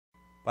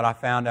But I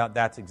found out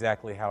that's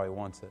exactly how He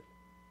wants it.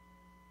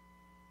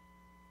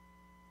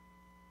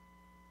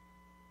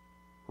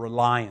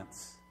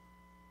 Reliance.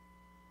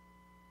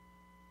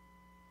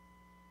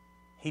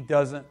 He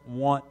doesn't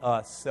want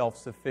us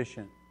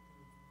self-sufficient.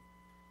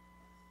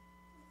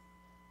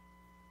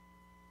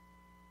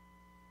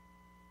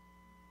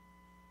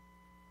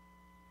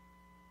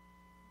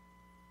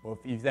 Well,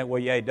 if you think,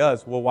 well, yeah, He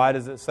does. Well, why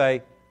does it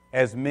say,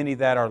 as many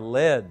that are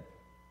led?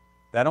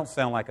 That don't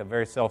sound like a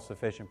very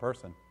self-sufficient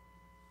person.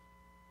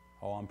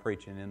 Oh, I'm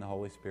preaching in the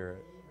Holy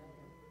Spirit.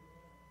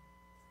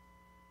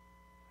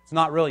 It's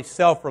not really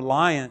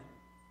self-reliant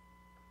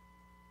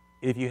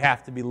if you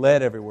have to be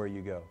led everywhere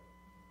you go.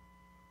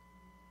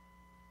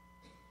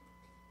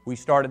 We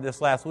started this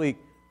last week.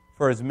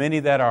 For as many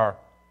that are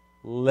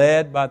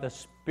led by the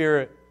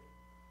Spirit,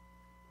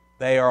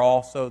 they are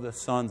also the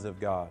sons of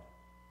God.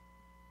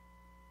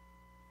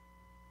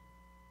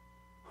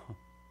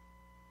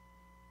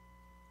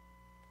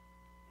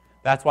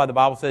 That's why the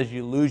Bible says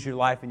you lose your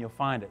life and you'll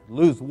find it.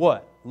 Lose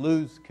what?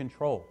 Lose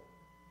control.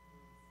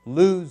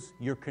 Lose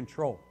your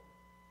control.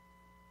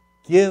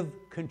 Give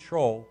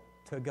control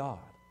to God.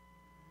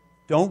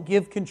 Don't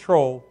give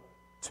control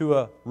to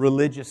a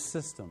religious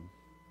system.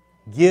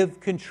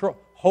 Give control.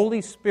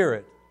 Holy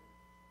Spirit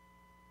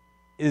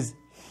is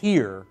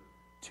here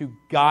to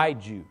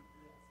guide you.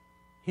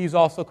 He's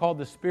also called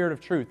the Spirit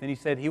of truth. And He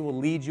said He will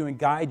lead you and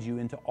guide you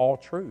into all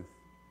truth.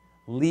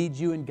 Lead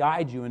you and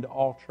guide you into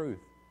all truth.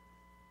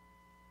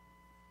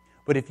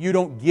 But if you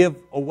don't give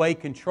away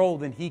control,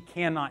 then He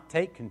cannot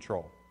take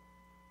control.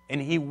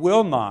 And He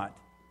will not,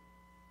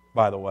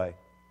 by the way.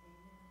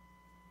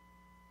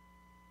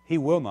 He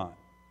will not.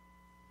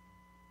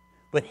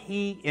 But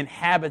He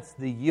inhabits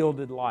the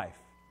yielded life.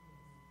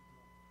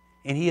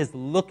 And He is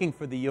looking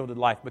for the yielded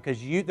life. Because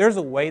there's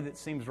a way that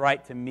seems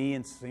right to me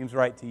and seems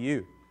right to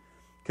you.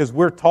 Because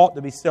we're taught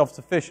to be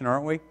self-sufficient,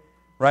 aren't we?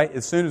 Right?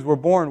 As soon as we're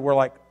born, we're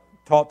like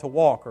taught to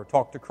walk or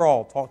taught to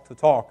crawl, taught to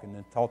talk, and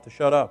then taught to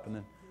shut up, and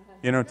then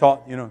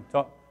talk,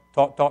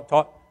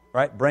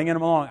 right? Bringing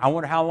them along. I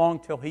wonder how long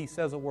till he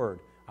says a word.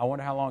 I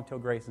wonder how long till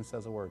Grayson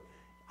says a word.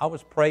 I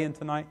was praying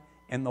tonight,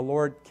 and the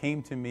Lord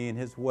came to me in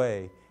His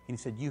way, and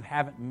He said, you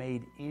haven't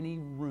made any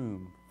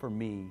room for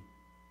me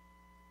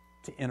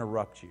to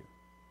interrupt you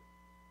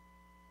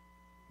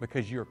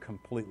because you're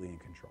completely in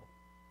control.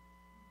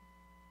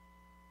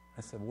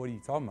 I said, what are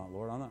you talking about,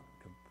 Lord? I'm not,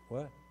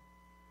 what?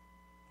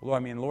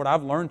 Lord,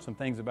 I've learned some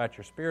things about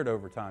your Spirit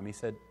over time. He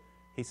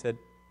said,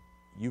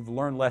 you've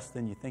learned less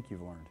than you think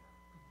you've learned.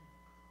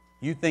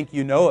 You think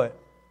you know it,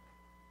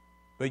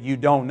 but you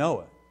don't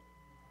know it.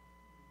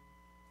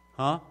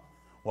 Huh?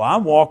 Well,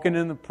 I'm walking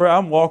in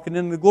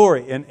the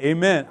glory, and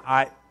amen.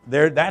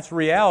 That's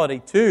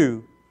reality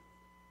too.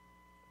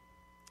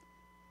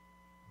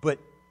 But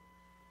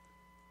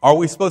are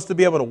we supposed to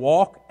be able to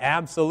walk?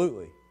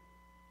 Absolutely.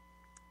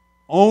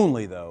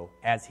 Only though,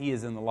 as He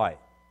is in the light.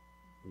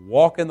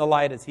 Walk in the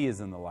light as He is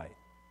in the light.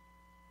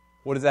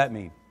 What does that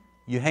mean?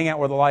 You hang out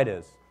where the light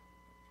is.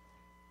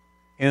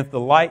 And if the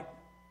light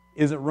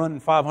isn't running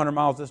 500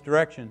 miles this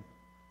direction,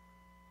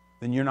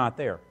 then you're not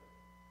there.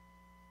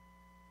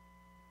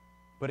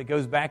 But it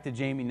goes back to,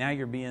 Jamie, now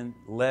you're being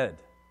led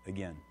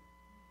again.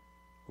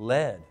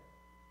 Led.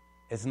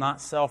 It's not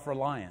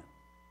self-reliant.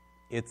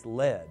 It's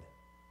led.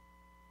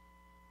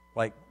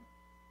 Like,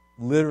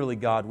 literally,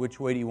 God, which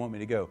way do you want me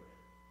to go?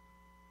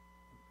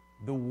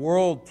 The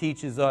world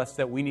teaches us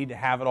that we need to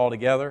have it all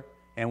together,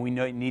 and we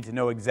need to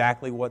know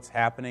exactly what's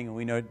happening, and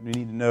we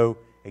need to know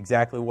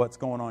exactly what's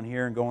going on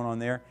here and going on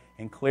there.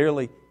 And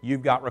clearly,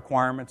 you've got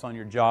requirements on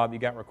your job,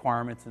 you've got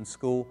requirements in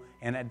school,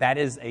 and that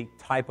is a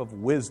type of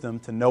wisdom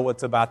to know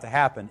what's about to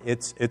happen.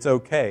 It's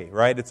okay,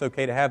 right? It's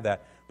okay to have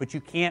that. But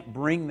you can't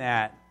bring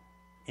that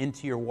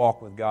into your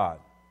walk with God.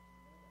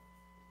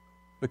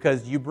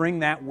 Because you bring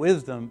that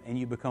wisdom and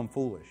you become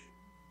foolish.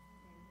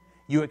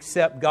 You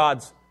accept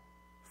God's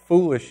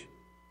foolish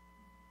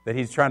that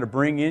He's trying to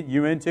bring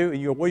you into,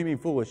 and you go, what do you mean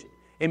foolish?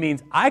 It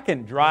means I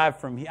can drive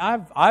from here.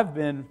 I've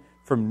been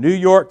from New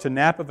York to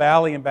Napa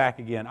Valley and back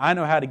again. I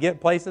know how to get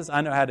places.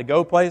 I know how to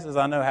go places.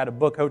 I know how to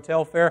book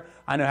hotel fare.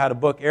 I know how to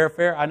book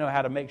airfare. I know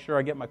how to make sure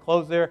I get my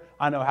clothes there.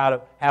 I know how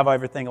to have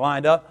everything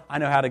lined up. I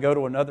know how to go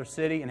to another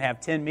city and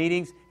have 10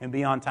 meetings and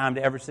be on time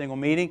to every single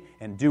meeting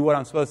and do what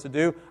I'm supposed to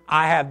do.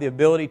 I have the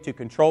ability to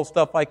control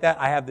stuff like that.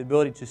 I have the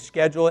ability to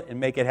schedule it and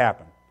make it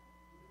happen.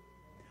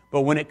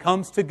 But when it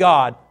comes to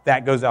God,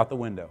 that goes out the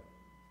window.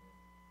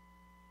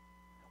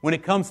 When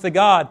it comes to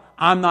God,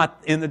 I'm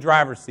not in the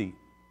driver's seat.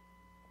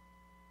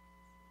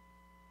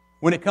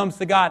 When it comes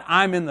to God,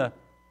 I'm in the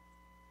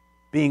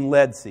being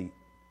led seat.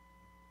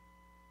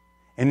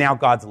 And now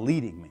God's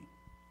leading me.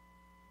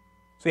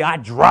 See, I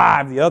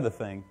drive the other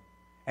thing.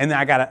 And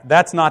then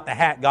that's not the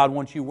hat God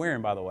wants you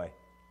wearing, by the way.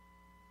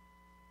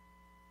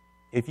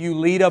 If you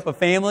lead up a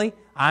family,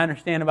 I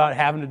understand about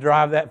having to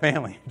drive that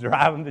family.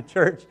 Drive them to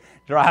church,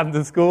 drive them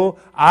to school.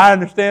 I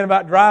understand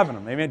about driving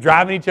them. Amen.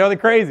 Driving each other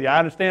crazy. I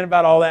understand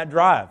about all that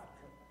drive.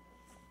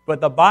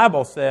 But the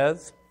Bible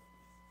says,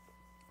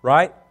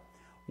 right?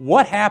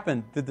 What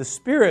happened? Did the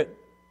Spirit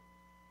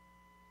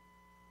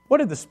What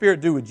did the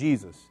Spirit do with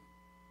Jesus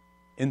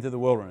into the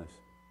wilderness?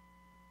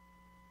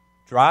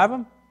 Drive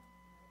him?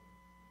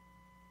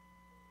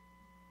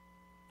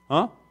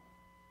 Huh?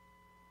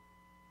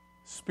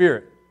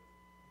 Spirit,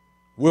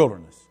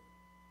 wilderness.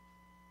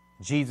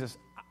 Jesus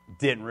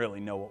didn't really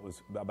know what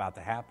was about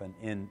to happen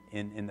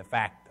in the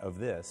fact of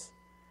this.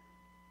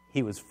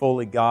 He was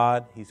fully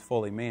God. He's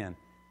fully man.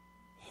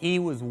 He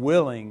was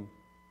willing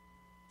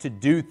to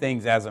do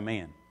things as a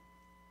man.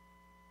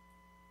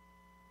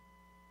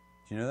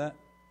 Do you know that?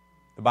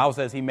 The Bible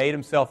says he made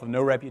himself of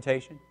no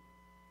reputation.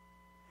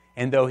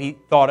 And though he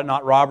thought it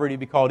not robbery to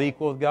be called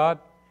equal with God,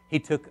 he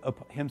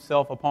took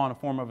himself upon a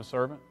form of a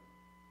servant.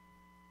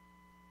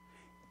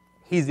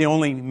 He's the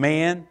only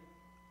man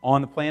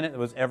on the planet that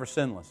was ever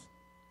sinless.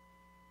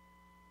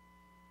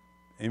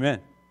 Amen.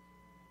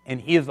 And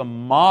he is a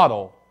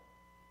model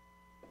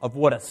of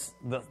what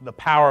the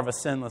power of a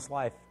sinless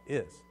life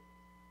is.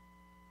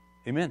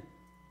 Amen.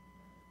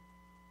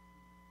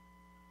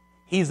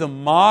 He's a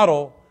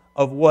model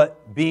of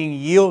what being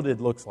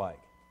yielded looks like.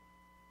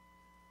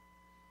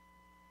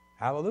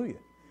 Hallelujah.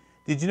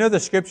 Did you know the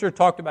Scripture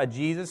talked about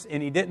Jesus,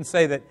 and he didn't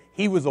say that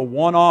he was a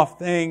one-off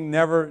thing,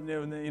 never,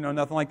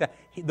 nothing like that.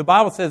 The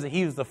Bible says that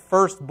he was the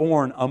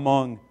firstborn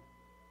among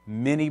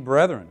many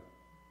brethren.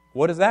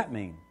 What does that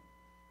mean?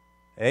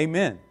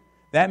 Amen.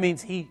 That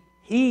means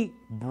he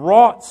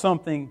brought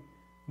something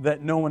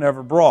that no one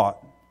ever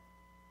brought.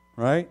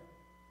 Right?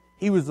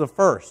 He was the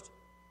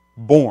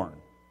firstborn.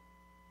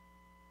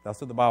 That's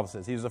what the Bible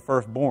says. He was the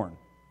firstborn.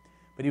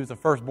 But he was the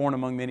firstborn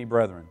among many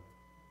brethren.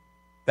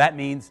 That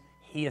means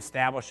he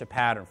established a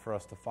pattern for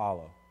us to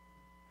follow.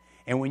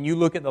 And when you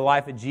look at the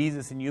life of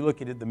Jesus and you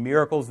look at the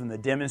miracles and the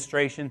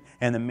demonstration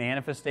and the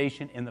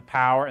manifestation and the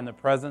power and the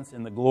presence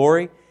and the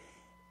glory,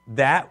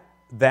 that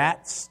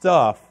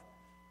stuff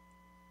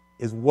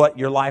is what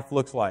your life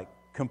looks like,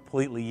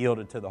 completely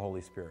yielded to the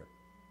Holy Spirit.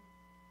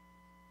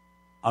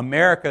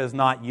 America is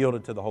not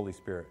yielded to the Holy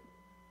Spirit.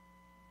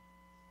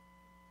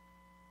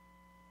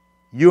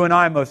 You and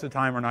I, most of the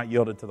time, are not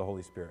yielded to the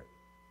Holy Spirit.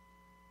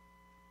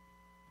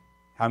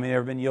 How many have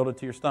ever been yielded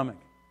to your stomach?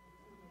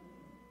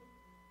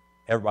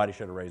 Everybody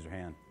should have raised their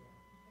hand.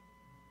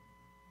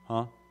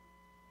 Huh?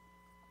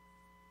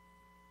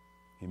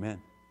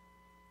 Amen.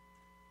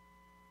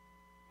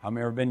 How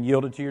many have ever been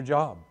yielded to your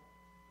job?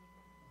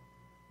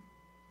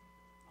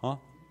 Huh?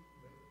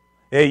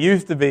 It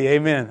used to be.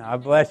 Amen. I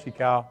bless you,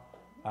 Kyle.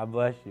 I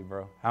bless you,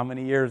 bro. How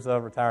many years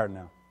retired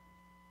now?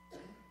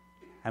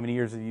 How many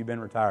years have you been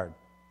retired?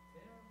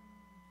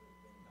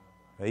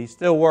 He's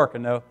still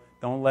working, though.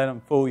 Don't let him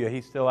fool you.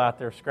 He's still out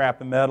there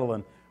scrapping metal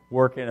and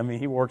working. I mean,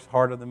 he works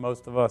harder than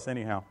most of us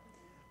anyhow.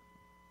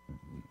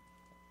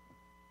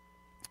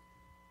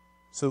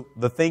 So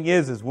the thing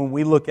is when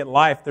we look at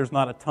life, there's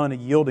not a ton of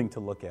yielding to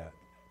look at.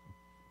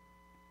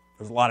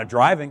 There's a lot of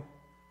driving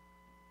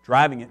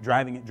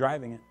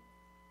it.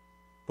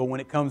 But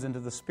when it comes into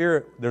the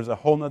Spirit, there's a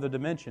whole other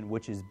dimension,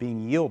 which is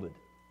being yielded.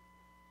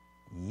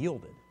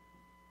 Yielded.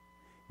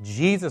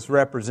 Jesus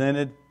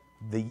represented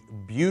the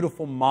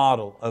beautiful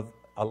model of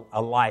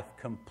a life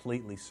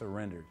completely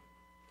surrendered.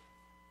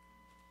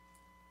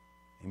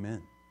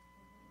 Amen.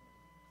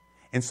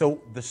 And so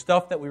the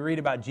stuff that we read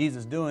about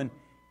Jesus doing,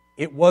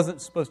 it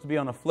wasn't supposed to be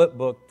on a flip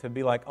book to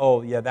be like,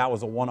 oh, yeah, that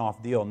was a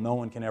one-off deal. No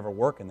one can ever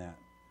work in that.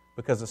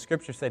 Because the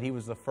Scripture said he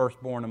was the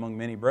firstborn among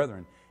many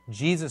brethren.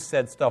 Jesus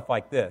said stuff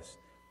like this,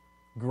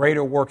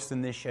 greater works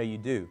than this shall you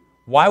do.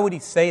 Why would he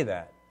say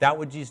that? That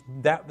would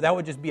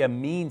just be a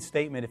mean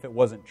statement if it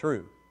wasn't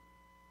true.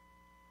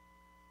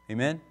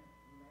 Amen?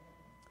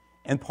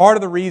 And part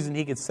of the reason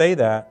he could say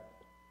that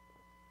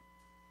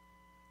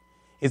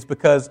is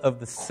because of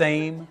the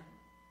same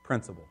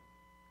principle.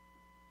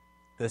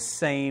 The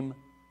same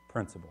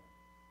principle.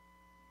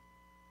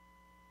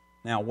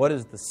 Now, what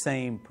is the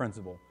same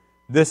principle?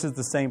 This is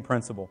the same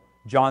principle.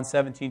 John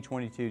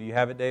 17:22. Do you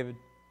have it, David?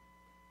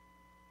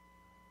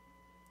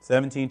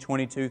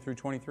 17:22 through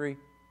 23.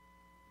 Let's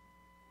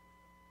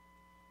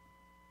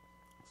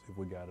see if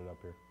we got it up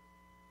here.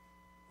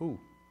 Ooh,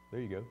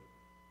 there you go.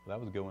 That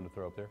was a good one to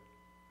throw up there.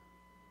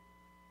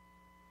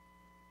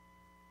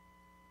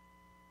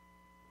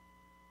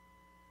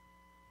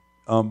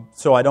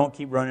 So I don't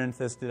keep running into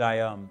this.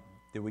 Did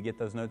we get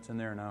those notes in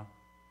there or no?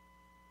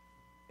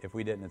 If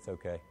we didn't, it's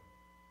okay.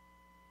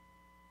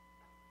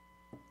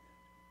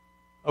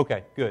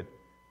 Okay, good.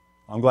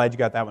 I'm glad you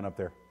got that one up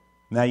there.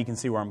 Now you can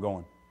see where I'm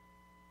going.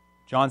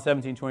 John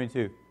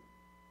 17:22.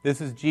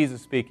 This is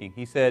Jesus speaking.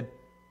 He said,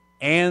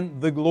 "And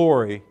the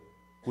glory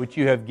which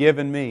you have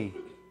given me,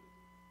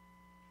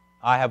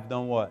 I have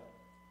done what?"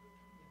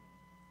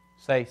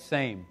 Say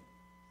same.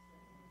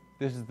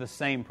 This is the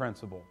same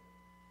principle.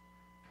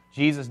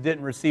 Jesus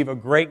didn't receive a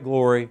great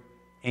glory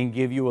and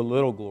give you a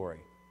little glory.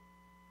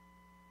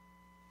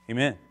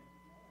 Amen.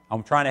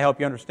 I'm trying to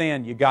help you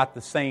understand you got the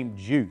same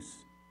juice.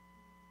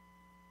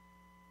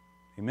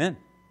 Amen.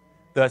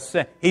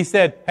 He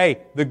said, hey,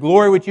 the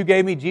glory which you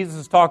gave me, Jesus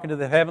is talking to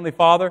the Heavenly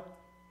Father.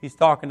 He's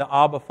talking to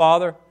Abba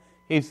Father.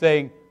 He's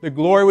saying, the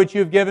glory which you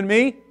have given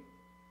me,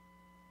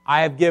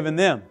 I have given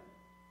them.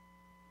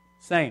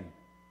 Same.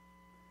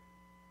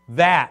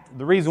 That,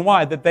 the reason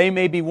why, that they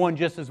may be one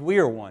just as we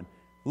are one.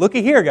 Look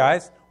at here,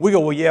 guys. We go,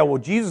 well,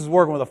 Jesus is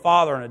working with a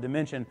Father in a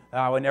dimension that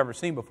I had never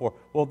seen before.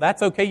 Well,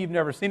 that's okay, you've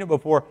never seen it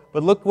before,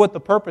 but look what the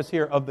purpose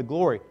here of the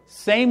glory.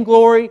 Same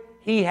glory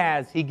He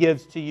has, He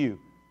gives to you,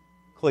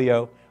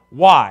 Cleo.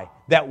 Why?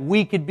 That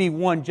we could be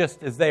one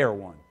just as they are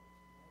one.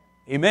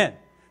 Amen.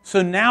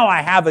 So now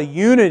I have a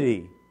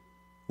unity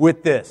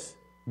with this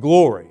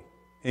glory.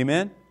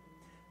 Amen.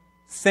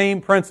 Same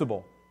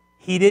principle.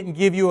 He didn't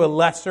give you a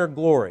lesser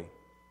glory.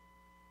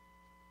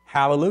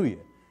 Hallelujah.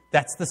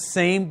 That's the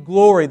same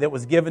glory that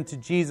was given to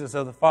Jesus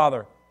of the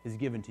Father is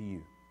given to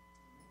you.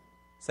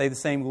 Say the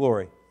same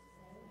glory.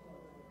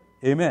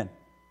 Amen.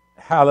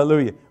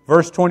 Hallelujah.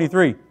 Verse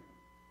 23.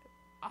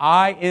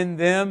 I in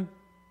them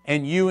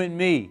and you in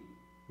me.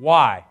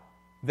 Why?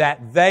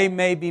 That they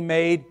may be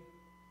made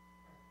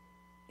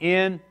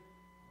in.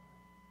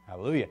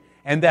 Hallelujah.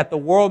 And that the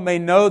world may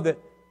know that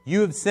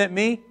you have sent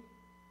me.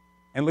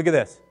 And look at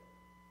this.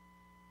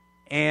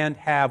 And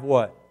have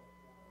what?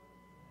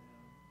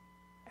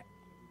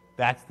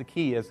 That's the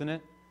key, isn't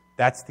it?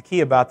 That's the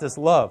key about this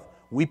love.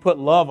 We put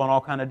love on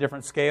all kind of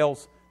different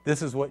scales.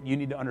 This is what you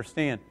need to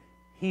understand.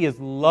 He has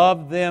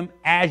loved them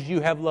as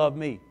you have loved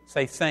me.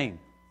 Say same.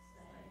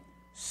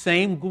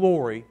 Same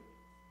glory,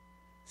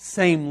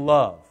 same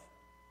love.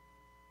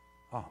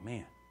 Oh,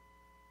 man.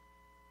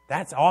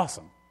 That's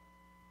awesome.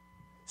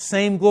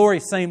 Same glory,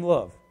 same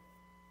love.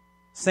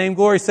 Same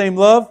glory, same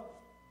love.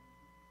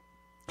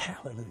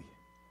 Hallelujah.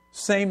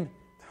 Same,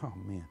 oh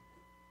man.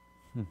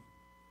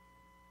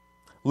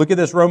 Look at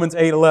this, Romans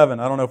 8:11.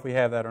 I don't know if we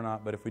have that or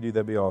not, but if we do,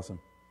 that'd be awesome.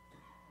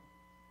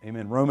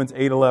 Amen. Romans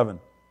 8:11.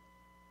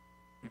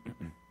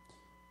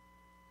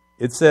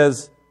 It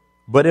says,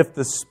 but if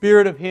the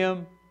Spirit of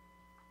Him...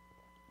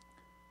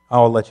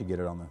 I'll let you get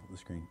it on the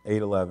screen.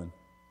 8:11.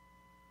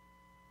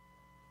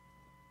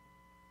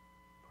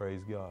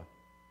 Praise God.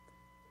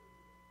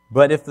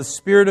 But if the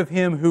Spirit of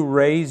Him who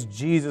raised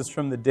Jesus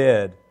from the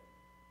dead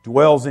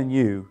dwells in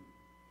you,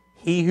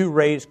 He who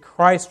raised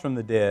Christ from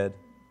the dead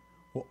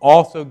will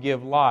also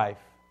give life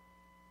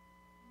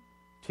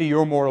to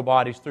your mortal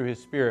bodies through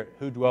His Spirit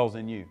who dwells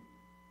in you.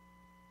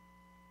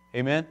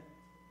 Amen?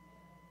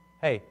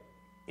 Hey,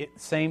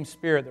 same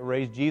Spirit that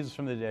raised Jesus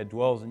from the dead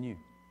dwells in you.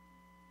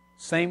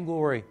 Same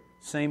glory,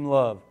 same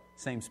love,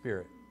 same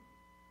Spirit.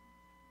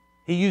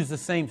 He used the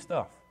same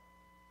stuff.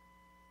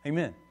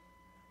 Amen.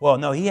 Well,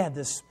 no, He had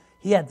this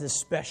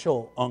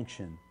special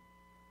unction.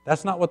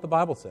 That's not what the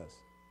Bible says.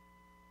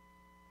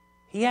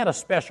 He had a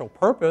special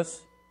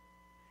purpose.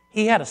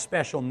 He had a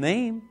special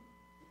name.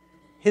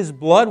 His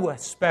blood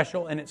was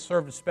special and it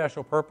served a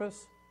special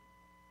purpose.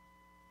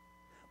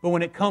 But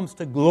when it comes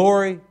to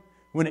glory,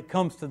 when it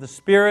comes to the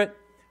Spirit,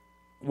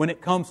 when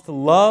it comes to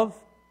love,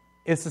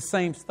 it's the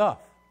same stuff.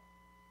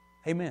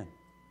 Amen.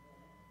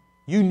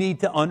 You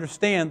need to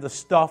understand the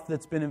stuff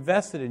that's been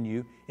invested in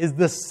you is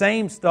the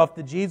same stuff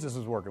that Jesus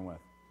is working with.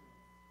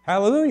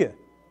 Hallelujah.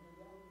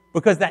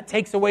 Because that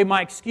takes away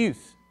my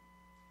excuse.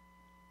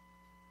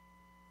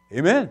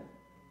 Amen.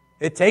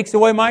 It takes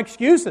away my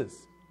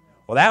excuses.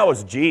 Well, that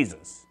was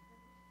Jesus.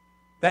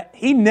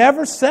 He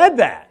never said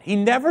that. He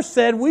never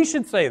said we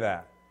should say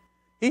that.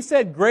 He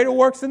said, greater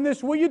works than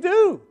this will you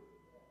do.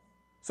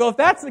 So if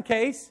that's the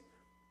case,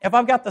 if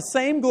I've got the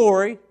same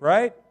glory,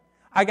 right?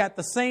 I got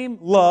the same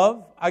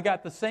love. I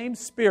got the same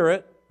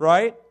Spirit,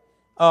 right?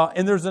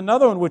 And there's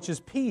another one which is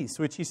peace,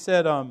 which He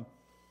said,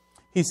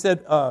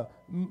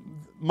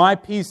 my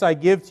peace I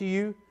give to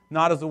you,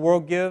 not as the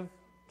world give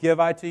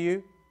I to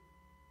you.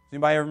 Does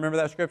anybody ever remember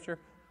that scripture?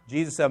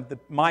 Jesus said,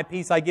 my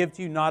peace I give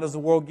to you, not as the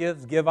world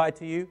gives, give I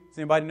to you. Does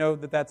anybody know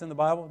that that's in the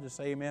Bible? Just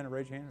say amen or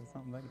raise your hand or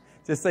something like that.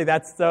 Just say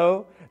that's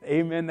so.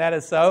 Amen, that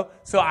is so.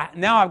 So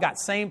now I've got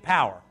same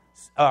power.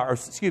 I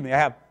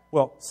have,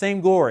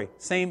 same glory,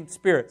 same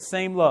Spirit,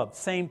 same love,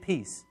 same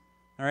peace.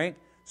 All right?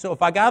 So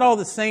if I got all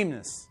the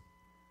sameness,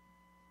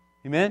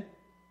 amen?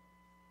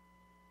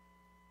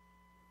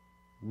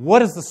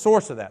 What is the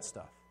source of that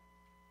stuff?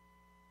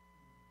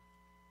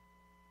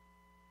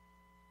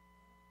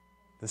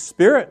 The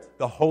Spirit,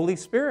 the Holy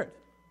Spirit.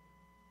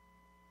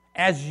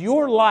 As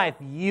your life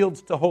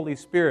yields to Holy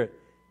Spirit,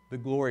 the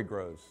glory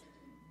grows.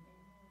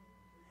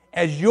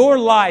 As your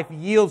life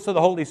yields to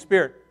the Holy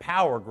Spirit,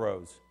 power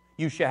grows.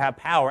 You shall have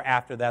power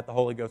after that the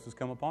Holy Ghost has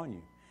come upon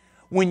you.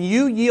 When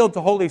you yield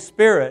to Holy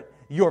Spirit,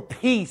 your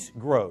peace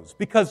grows.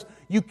 Because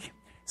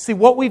see,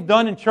 what we've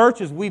done in church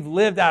is we've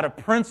lived out of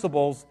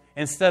principles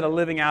instead of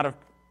living out of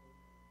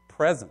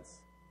presence.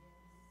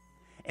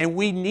 And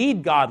we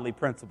need godly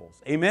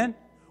principles. Amen?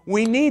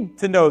 We need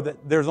to know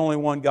that there's only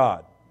one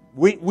God.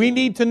 We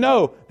need to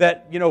know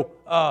that,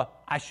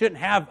 I shouldn't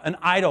have an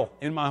idol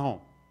in my home.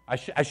 I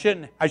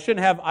shouldn't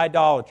have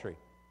idolatry.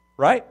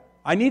 Right?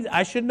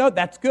 I should know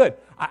that's good.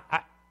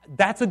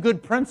 That's a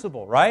good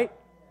principle, right?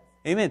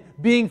 Amen.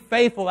 Being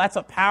faithful, that's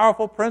a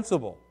powerful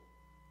principle.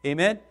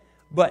 Amen?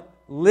 But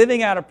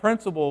living out of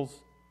principles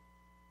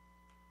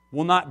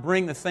will not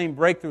bring the same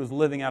breakthrough as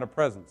living out of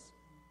presence.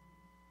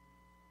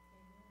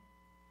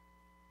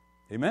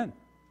 Amen.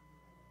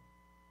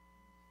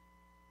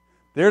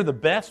 They're the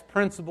best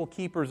principle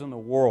keepers in the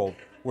world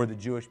were the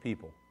Jewish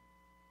people.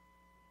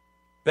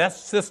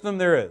 Best system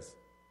there is.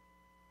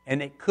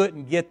 And it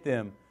couldn't get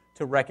them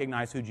to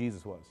recognize who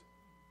Jesus was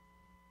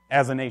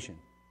as a nation.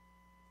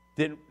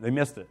 They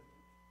missed it.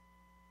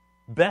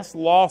 Best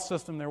law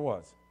system there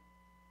was.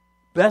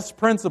 Best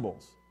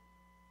principles.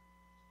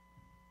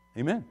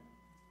 Amen.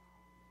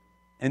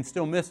 And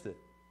still missed it.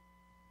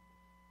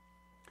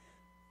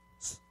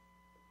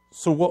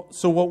 So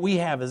what we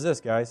have is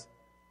this, guys.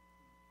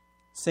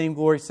 Same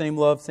glory, same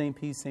love, same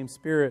peace, same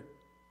spirit.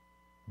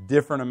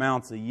 Different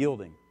amounts of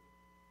yielding.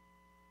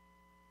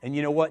 And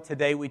you know what?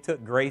 Today we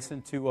took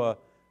Grayson to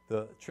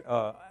the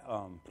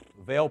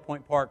Vale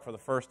Point Park for the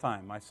first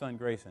time. My son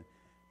Grayson.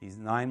 He's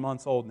 9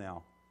 months old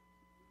now.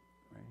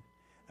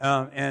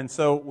 Right? And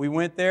so we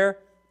went there,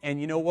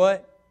 and you know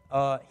what?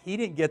 He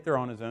didn't get there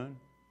on his own.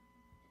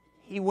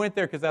 He went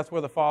there because that's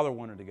where the Father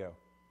wanted to go.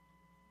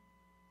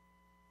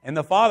 And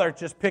the Father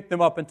just picked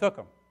him up and took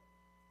him.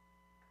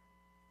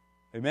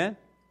 Amen?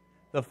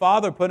 The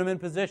Father put him in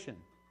position.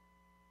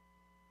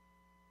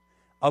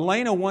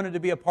 Elena wanted to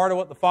be a part of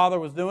what the Father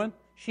was doing.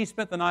 She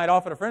spent the night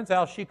off at a friend's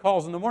house. She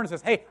calls in the morning and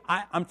says, hey,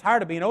 I'm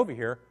tired of being over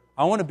here.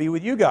 I want to be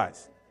with you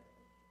guys.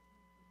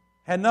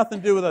 Had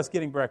nothing to do with us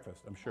getting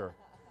breakfast, I'm sure.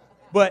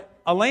 But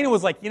Elena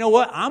was like, you know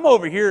what? I'm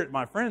over here at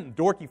my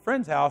dorky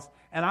friend's house,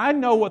 and I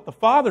know what the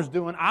Father's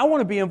doing. I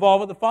want to be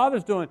involved with what the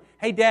Father's doing.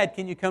 Hey, Dad,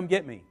 can you come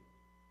get me?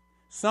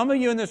 Some of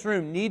you in this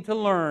room need to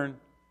learn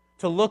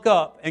to look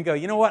up and go,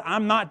 you know what?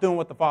 I'm not doing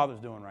what the Father's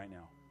doing right now.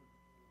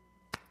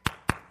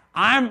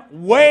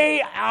 I'm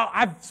way out.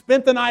 I've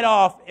spent the night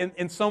off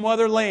in some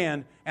other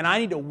land, and I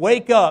need to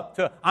wake up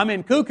to, I'm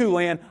in cuckoo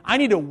land. I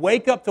need to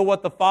wake up to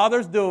what the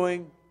Father's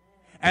doing,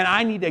 and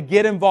I need to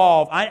get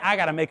involved. I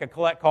got to make a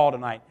collect call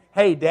tonight.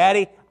 Hey,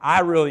 Daddy,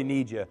 I really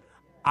need you.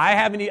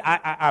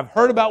 I've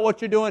heard about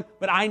what you're doing,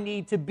 but I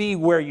need to be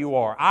where you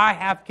are.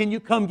 Can you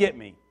come get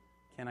me?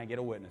 Can I get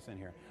a witness in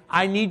here?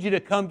 I need you to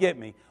come get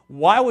me.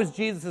 Why was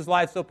Jesus'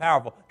 life so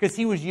powerful? Because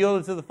He was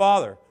yielded to the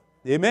Father.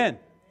 Amen.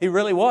 He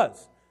really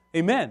was.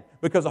 Amen.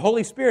 Because the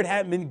Holy Spirit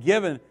hadn't been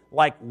given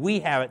like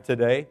we have it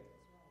today.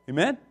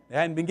 Amen. It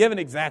hadn't been given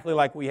exactly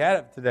like we had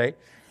it today.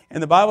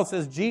 And the Bible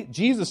says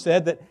Jesus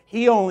said that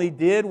He only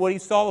did what He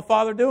saw the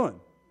Father doing.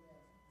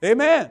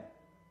 Amen.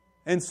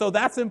 And so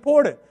that's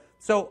important.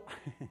 So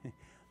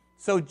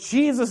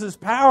Jesus is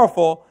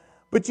powerful,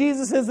 but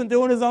Jesus isn't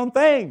doing His own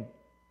thing.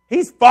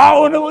 He's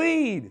following the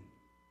lead.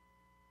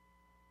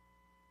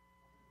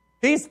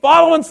 He's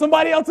following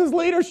somebody else's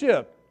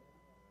leadership.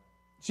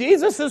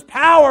 Jesus'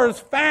 power is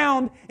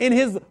found in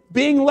His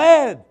being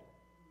led.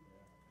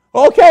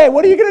 Okay,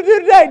 what are you going to do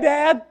today,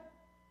 Dad?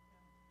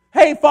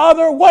 Hey,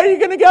 Father, where are you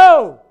going to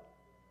go?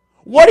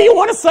 What do you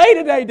want to say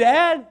today,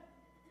 Dad?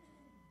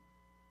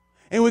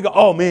 And we go,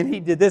 oh man, He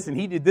did this and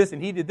He did this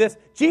and He did this.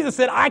 Jesus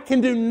said, I can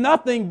do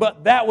nothing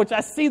but that which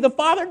I see the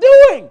Father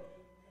doing.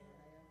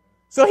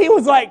 So He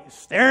was like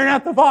staring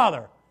at the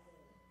Father.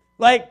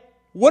 Like,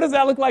 what does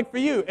that look like for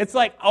you? It's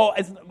like,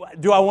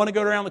 do I want to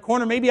go around the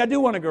corner? Maybe I do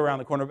want to go around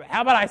the corner. But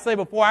how about I say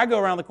before I go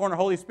around the corner,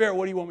 Holy Spirit,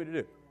 what do you want me to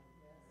do?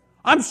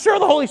 I'm sure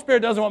the Holy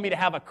Spirit doesn't want me to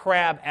have a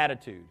crab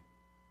attitude.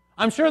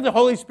 I'm sure the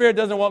Holy Spirit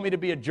doesn't want me to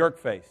be a jerk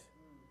face.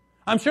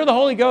 I'm sure the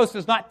Holy Ghost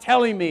is not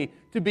telling me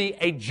to be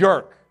a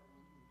jerk.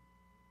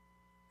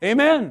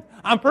 Amen.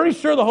 I'm pretty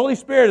sure the Holy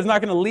Spirit is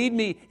not going to lead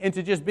me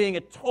into just being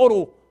a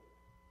total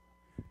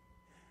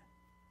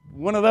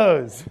one of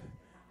those.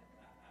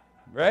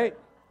 Right?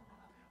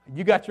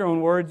 You got your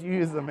own words, you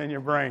use them in your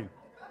brain.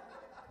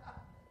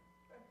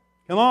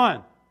 Come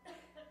on.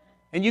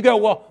 And you go,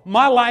 well,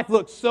 my life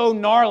looks so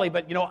gnarly,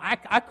 but you know,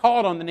 I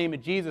called on the name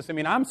of Jesus. I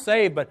mean, I'm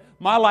saved, but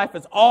my life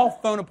is all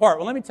thrown apart.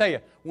 Well, let me tell you,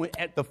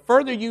 the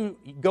further you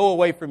go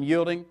away from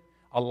yielding,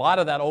 a lot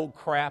of that old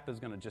crap is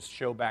going to just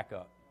show back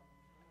up.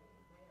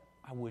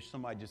 I wish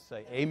somebody just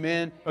say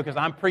amen, because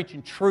I'm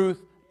preaching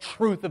truth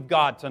of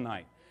God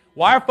tonight.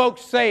 Why are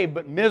folks saved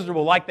but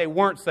miserable like they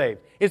weren't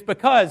saved? It's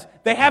because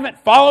they haven't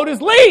followed His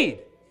lead.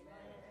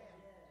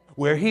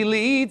 Where He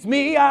leads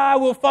me, I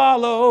will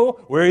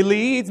follow. Where He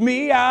leads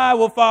me, I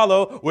will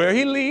follow. Where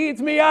He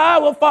leads me, I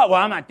will follow.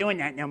 Well, I'm not doing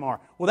that no more.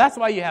 Well, that's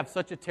why you have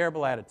such a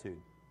terrible attitude.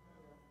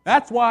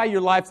 That's why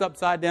your life's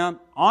upside down,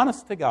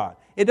 honest to God.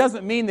 It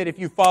doesn't mean that if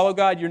you follow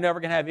God, you're never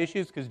going to have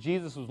issues, because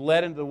Jesus was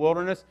led into the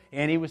wilderness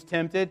and He was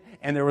tempted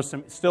and there was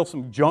still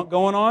some junk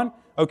going on,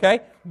 okay?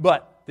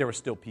 But there was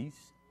still peace.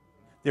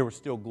 There was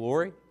still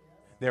glory.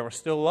 There was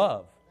still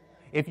love.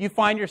 If you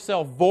find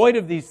yourself void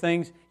of these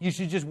things, you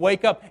should just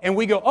wake up and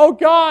we go, oh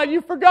God, you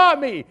forgot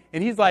me.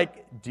 And He's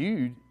like,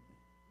 dude,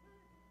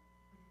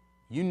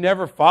 you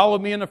never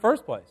followed me in the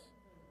first place.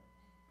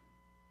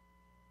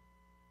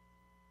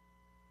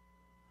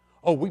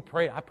 Oh, I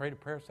prayed a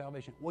prayer of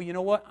salvation. Well, you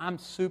know what? I'm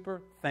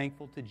super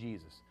thankful to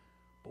Jesus.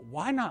 But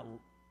why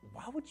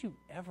would you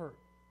ever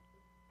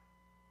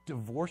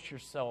divorce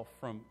yourself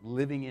from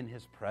living in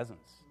His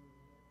presence?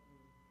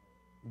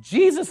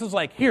 Jesus is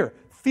like, here,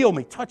 feel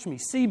me, touch me,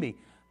 see me.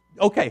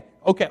 Okay,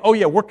 oh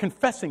yeah, we're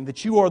confessing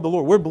that You are the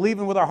Lord. We're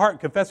believing with our heart and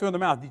confessing with our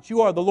mouth that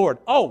You are the Lord.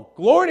 Oh,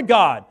 glory to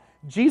God.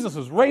 Jesus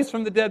was raised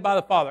from the dead by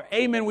the Father.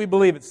 Amen, we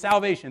believe it.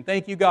 Salvation.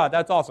 Thank you, God.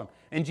 That's awesome.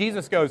 And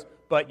Jesus goes,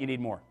 but you need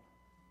more.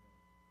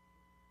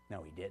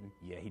 No, he didn't.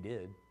 Yeah, he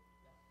did.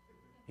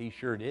 He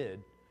sure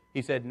did.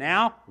 He said,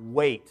 now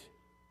wait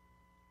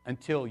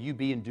until you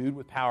be endued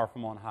with power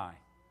from on high,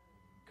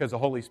 because the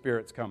Holy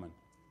Spirit's coming.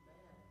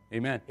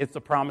 Amen. It's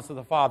the promise of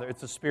the Father.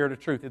 It's the Spirit of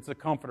truth. It's the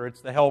Comforter.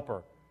 It's the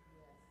Helper.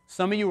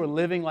 Some of you are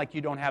living like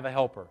you don't have a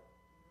helper.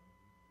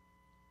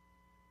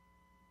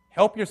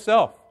 Help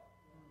yourself.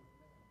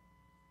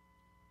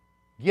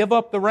 Give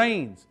up the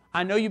reins.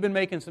 I know you've been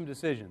making some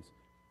decisions,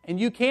 and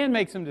you can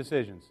make some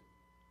decisions.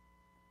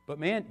 But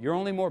man, you're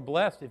only more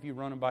blessed if you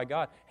run them by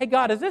God. Hey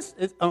God,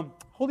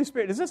 Holy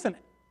Spirit, is this an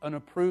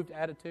approved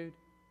attitude?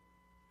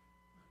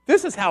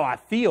 This is how I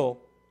feel.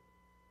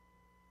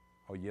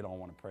 Oh, you don't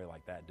want to pray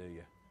like that, do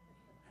you?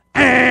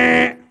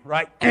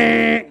 Right?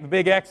 The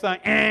big X sign.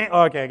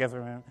 Okay, I guess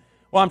we're...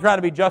 Well, I'm trying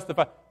to be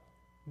justified.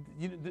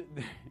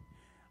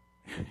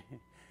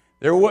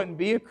 There wouldn't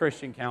be a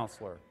Christian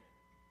counselor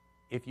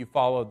if you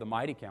followed the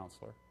mighty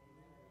counselor.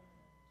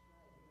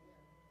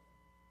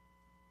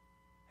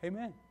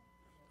 Amen.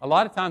 A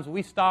lot of times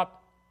we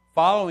stopped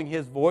following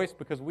his voice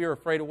because we were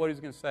afraid of what he was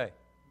going to say.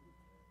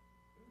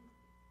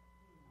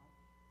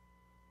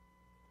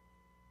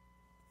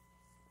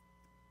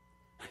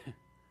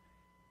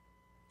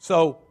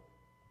 So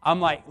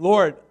I'm like,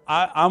 Lord,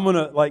 I'm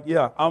gonna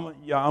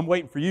I'm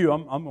waiting for you.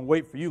 I'm gonna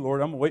wait for you,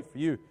 Lord. I'm gonna wait for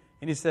you.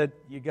 And he said,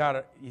 you got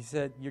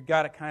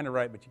it kind of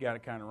right, but you got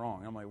it kind of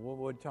wrong. I'm like, what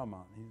are you talking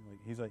about?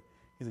 He's like,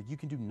 you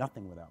can do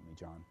nothing without me,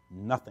 John.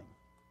 Nothing.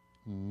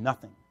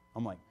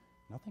 I'm like,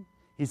 nothing?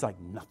 He's like,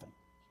 nothing.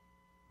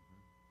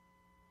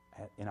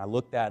 And I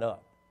looked that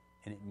up,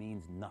 and it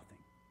means nothing.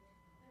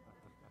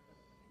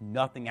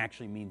 Nothing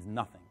actually means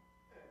nothing.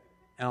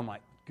 And I'm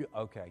like,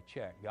 okay,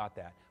 check, got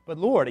that. But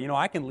Lord,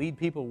 I can lead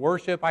people to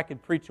worship. I can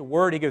preach a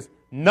word. He goes,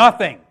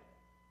 nothing.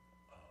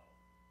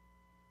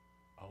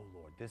 Oh,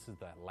 Lord, this is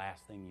the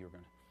last thing you're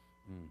going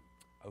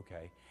to...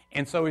 Okay.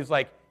 And so he's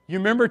like, you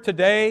remember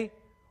today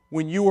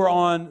when you were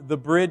on the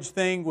bridge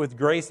thing with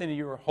Grayson and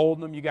you were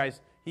holding him? You guys,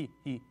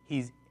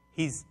 he's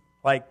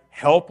like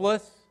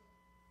helpless.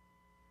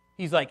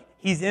 He's like,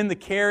 he's in the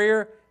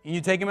carrier, and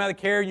you take him out of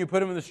the carrier and you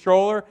put him in the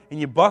stroller and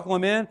you buckle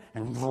him in,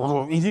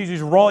 and he's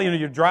just rolling.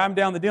 You're driving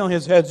down the deal, and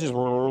his head's just, you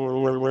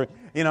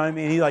know what I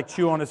mean? He like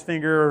chew on his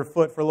finger or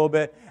foot for a little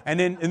bit, and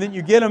then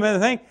you get him in the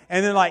thing,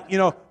 and then like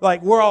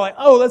we're all like,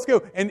 oh, let's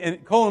go.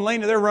 And Cole and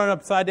Lena, they're running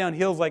upside down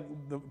hills like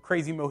the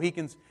crazy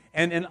Mohicans,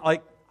 and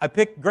like I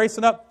pick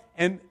Grayson up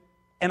and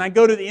I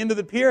go to the end of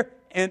the pier,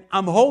 and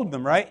I'm holding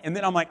them, right? And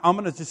then I'm like, I'm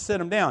going to just sit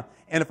him down.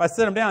 And if I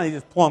sit him down, he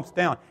just plumps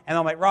down. And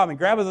I'm like, Robin,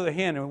 grab his other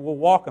hand and we'll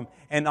walk him.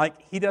 And like,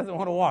 he doesn't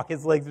want to walk.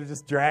 His legs are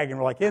just dragging.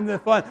 We're like, isn't this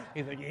fun?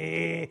 He's like,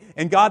 eh.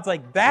 And God's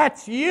like,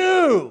 that's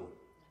you.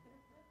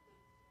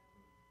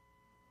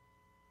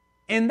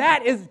 And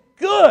that is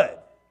good.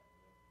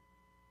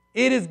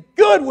 It is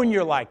good when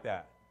you're like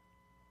that.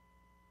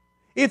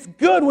 It's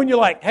good when you're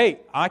like, hey,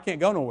 I can't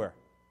go nowhere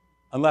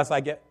unless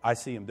I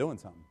see him doing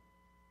something.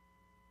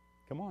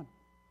 Come on.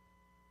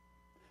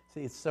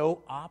 See, it's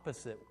so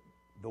opposite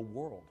the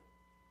world.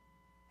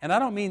 And I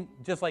don't mean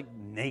just like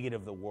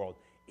negative the world.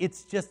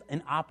 It's just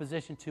an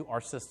opposition to our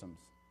systems.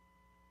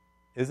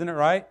 Isn't it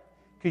right?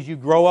 Because you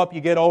grow up, you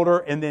get older,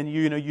 and then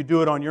you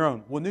do it on your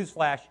own. Well,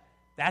 newsflash,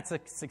 that's a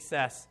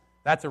success.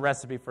 That's a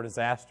recipe for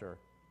disaster.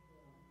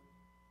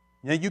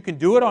 You can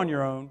do it on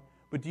your own,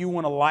 but do you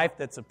want a life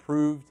that's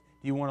approved?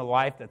 Do you want a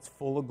life that's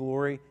full of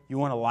glory? Do you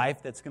want a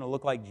life that's going to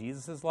look like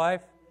Jesus'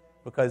 life?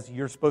 Because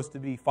you're supposed to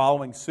be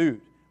following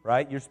suit,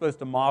 right? You're supposed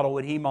to model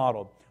what he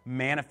modeled,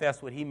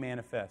 manifest what he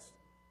manifests,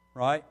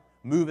 right?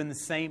 Move in the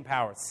same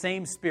power,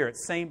 same spirit,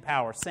 same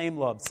power, same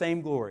love,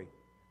 same glory,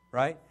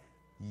 right?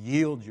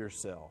 Yield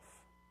yourself,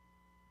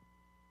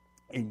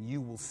 and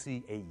you will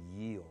see a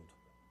yield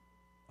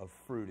of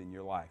fruit in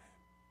your life.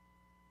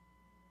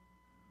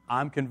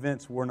 I'm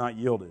convinced we're not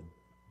yielded,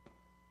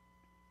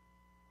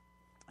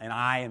 and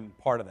I am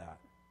part of that.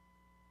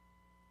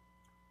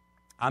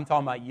 I'm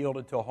talking about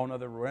yielded to a whole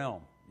other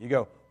realm. You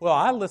go, well,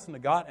 I listen to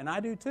God, and I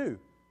do too,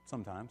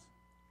 sometimes.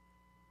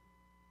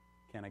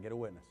 Can I get a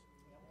witness?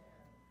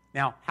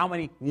 Now, how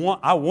many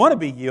I want to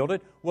be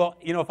yielded? Well,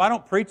 if I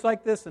don't preach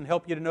like this and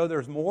help you to know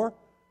there's more,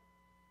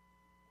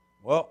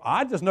 well,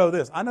 I just know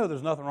this. I know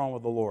there's nothing wrong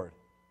with the Lord.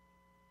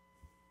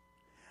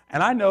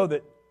 And I know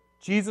that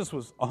Jesus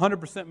was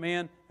 100%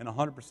 man and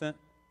 100%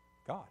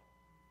 God.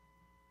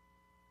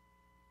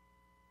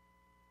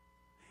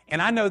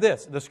 And I know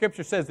this. The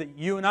Scripture says that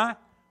you and I,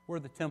 we're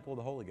the temple of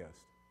the Holy Ghost.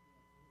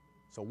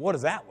 So what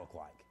does that look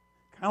like?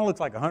 Kind of looks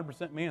like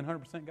 100% man,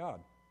 100%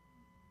 God.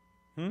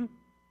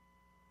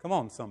 Come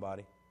on,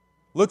 somebody.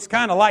 Looks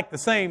kind of like the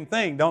same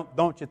thing,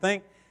 don't you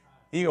think?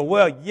 You go,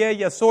 well,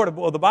 yeah, sort of.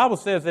 Well, the Bible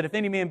says that if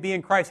any man be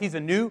in Christ, he's a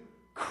new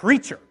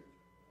creature.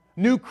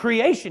 New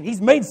creation.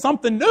 He's made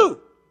something new.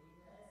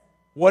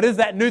 What does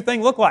that new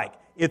thing look like?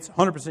 It's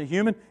 100%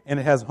 human, and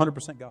it has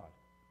 100% God.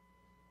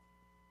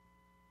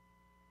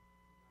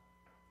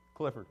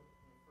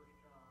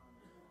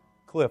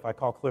 Cliff. I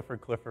call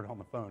Clifford on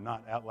the phone,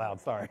 not out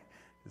loud. Sorry.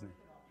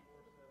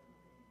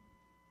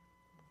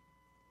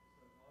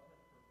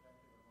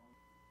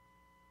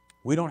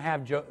 We don't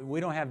have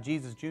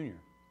Jesus Jr.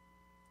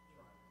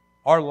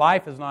 Our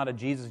life is not a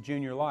Jesus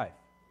Jr. life.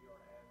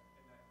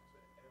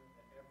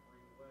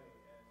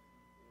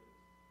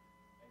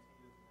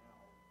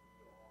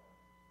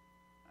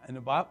 And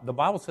the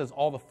Bible says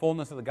all the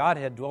fullness of the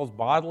Godhead dwells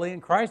bodily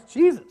in Christ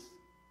Jesus.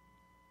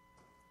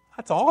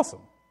 That's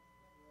awesome.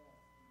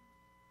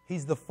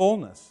 He's the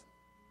fullness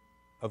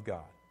of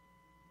God.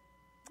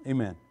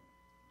 Amen.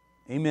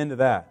 Amen to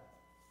that.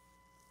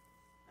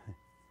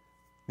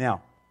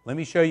 Now, let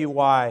me show you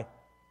why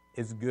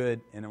it's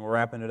good, and we're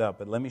wrapping it up,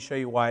 but let me show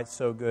you why it's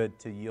so good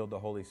to yield to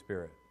Holy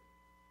Spirit.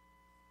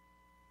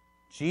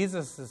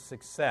 Jesus'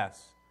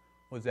 success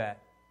was that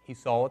He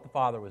saw what the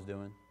Father was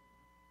doing,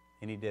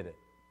 and He did it.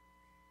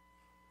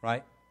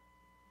 Right?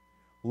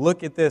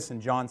 Look at this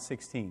in John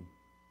 16.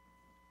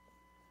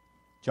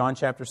 John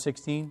chapter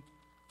 16.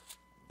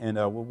 And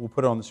we'll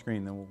put it on the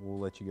screen, then we'll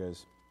let you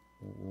guys,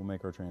 we'll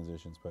make our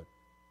transitions. But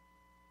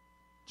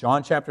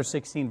John chapter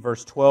 16,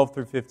 verse 12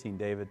 through 15,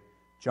 David.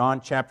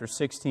 John chapter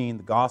 16,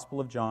 the Gospel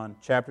of John,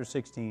 chapter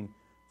 16,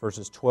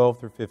 verses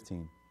 12 through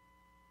 15.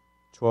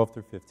 12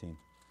 through 15.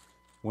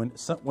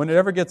 When it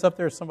ever gets up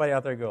there, somebody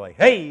out there go like,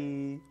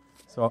 hey!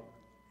 So,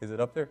 is it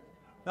up there?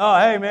 Oh,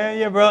 hey, man,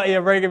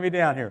 you're breaking me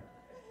down here.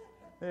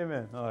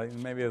 Amen. Oh,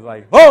 maybe it's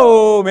like,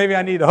 ho! Maybe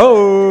I need a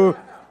ho!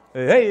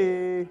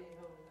 Hey!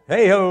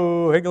 Hey,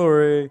 ho! Hey,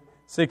 glory!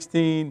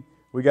 16.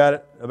 We got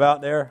it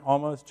about there,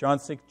 almost. John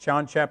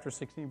chapter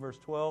 16, verse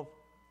 12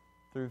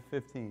 through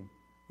 15.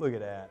 Look at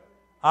that.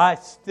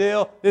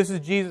 This is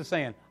Jesus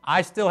saying,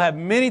 I still have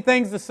many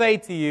things to say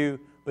to you,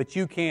 but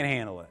you can't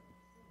handle it.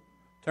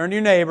 Turn to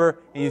your neighbor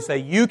and you say,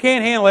 you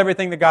can't handle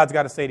everything that God's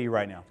got to say to you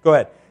right now. Go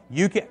ahead.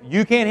 You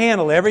can't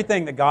handle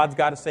everything that God's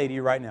got to say to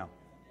you right now.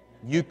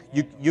 You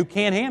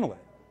can't handle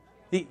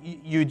it.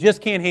 You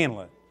just can't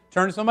handle it.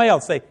 Turn to somebody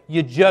else. Say,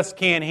 you just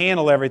can't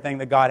handle everything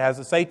that God has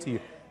to say to you.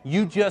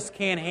 You just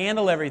can't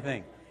handle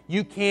everything.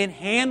 You can't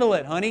handle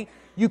it, honey.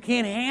 You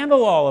can't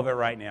handle all of it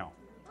right now.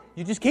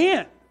 You just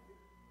can't.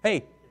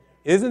 Hey,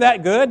 isn't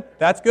that good?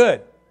 That's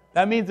good.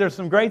 That means there's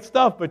some great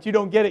stuff, but you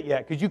don't get it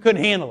yet because you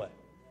couldn't handle it.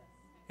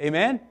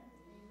 Amen?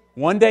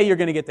 One day you're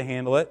going to get to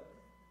handle it,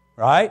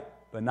 right?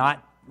 But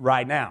not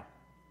right now.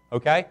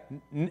 Okay?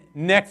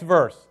 Next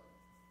verse.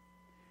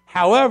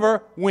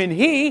 However, when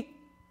He,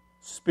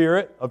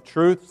 Spirit of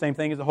truth, same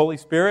thing as the Holy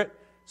Spirit,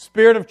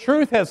 Spirit of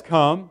truth has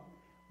come,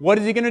 what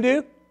is He going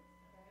to do?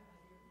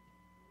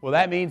 Well,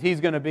 that means He's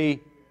going to be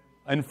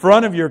in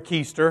front of your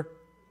keister.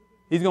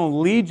 He's going to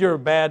lead your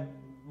bad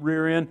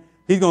rear end.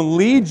 He's going to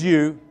lead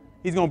you.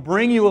 He's going to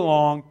bring you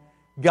along,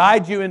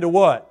 guide you into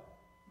what?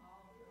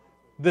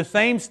 The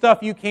same stuff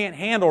you can't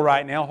handle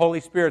right now,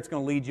 Holy Spirit's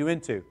going to lead you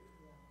into.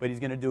 But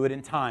He's going to do it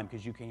in time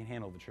because you can't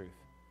handle the truth.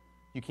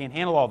 You can't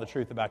handle all the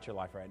truth about your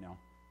life right now.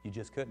 You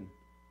just couldn't.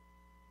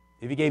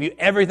 If He gave you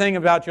everything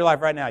about your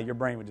life right now, your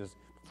brain would just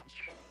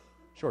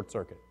short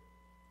circuit.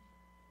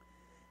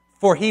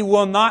 For He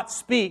will not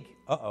speak.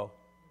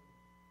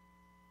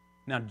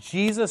 Now,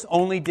 Jesus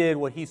only did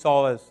what He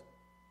saw as.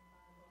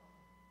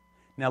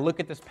 Now, look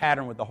at this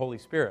pattern with the Holy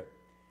Spirit.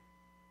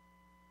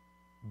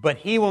 But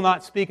He will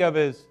not speak of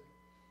His.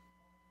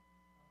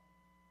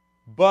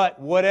 But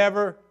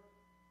whatever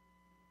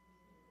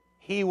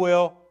He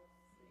will,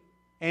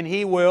 and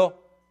He will,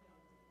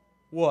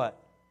 what?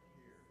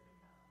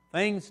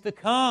 Things to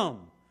come.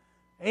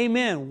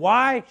 Amen.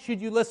 Why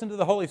should you listen to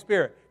the Holy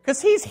Spirit?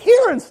 Because He's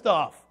hearing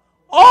stuff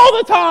all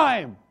the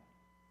time.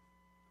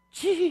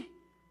 Gee,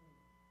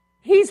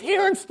 He's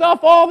hearing stuff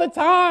all the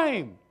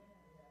time.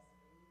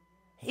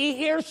 He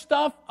hears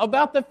stuff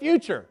about the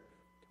future.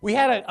 We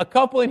had a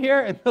couple in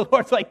here, and the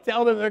Lord's like,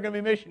 tell them they're going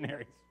to be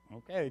missionaries.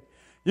 Okay.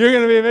 You're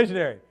going to be a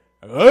missionary.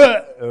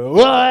 What?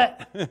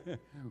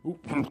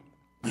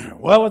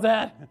 What was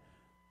that?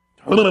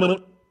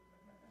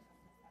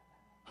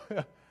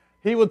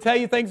 He will tell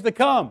you things to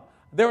come.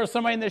 There was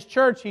somebody in this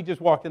church, he just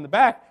walked in the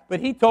back, but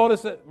he told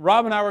us that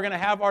Rob and I were going to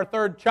have our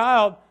third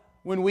child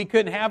when we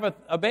couldn't have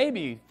a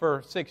baby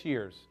for 6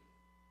 years.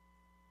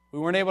 We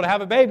weren't able to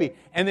have a baby.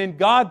 And then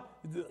God,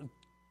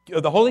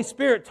 the Holy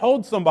Spirit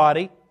told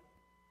somebody,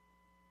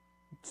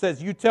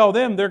 says, you tell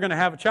them they're going to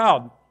have a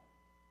child.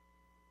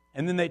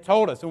 And then they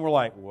told us, and we're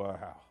like,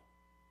 wow.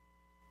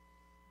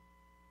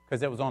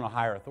 Because it was on a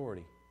higher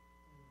authority.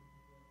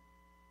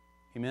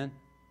 Amen?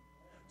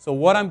 So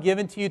what I'm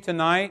giving to you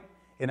tonight,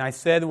 and I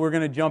said we're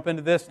going to jump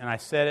into this, and I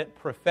said it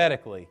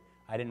prophetically.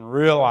 I didn't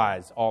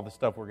realize all the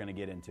stuff we're going to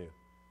get into.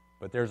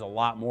 But there's a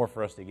lot more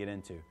for us to get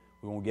into.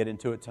 We won't get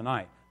into it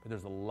tonight. But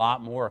there's a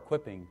lot more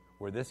equipping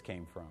where this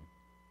came from.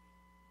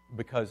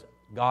 Because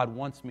God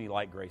wants me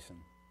like Grayson.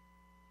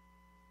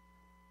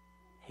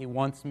 He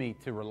wants me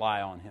to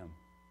rely on Him.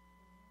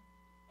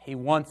 He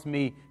wants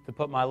me to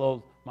put my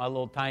little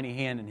tiny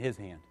hand in His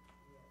hand.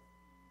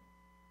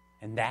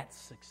 And that's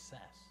success.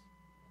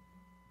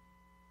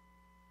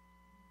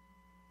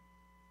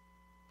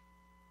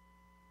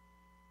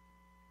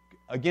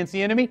 Against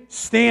the enemy,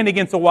 stand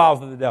against the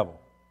wiles of the devil.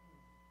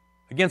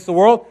 Against the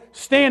world,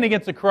 stand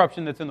against the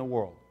corruption that's in the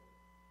world.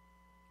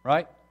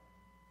 Right?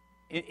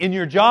 In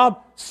your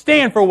job,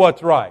 stand for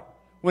what's right.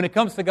 When it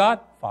comes to God,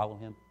 follow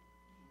Him.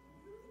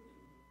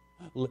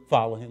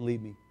 Follow Him.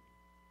 Lead me.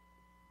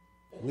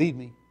 Lead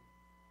me.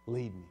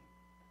 Lead me.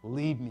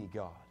 Lead me,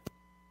 God.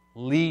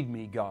 Lead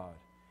me, God.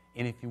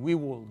 And if we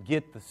will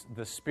get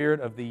the spirit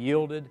of the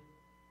yielded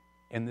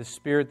and the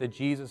spirit that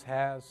Jesus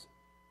has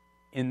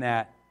in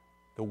that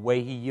the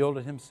way He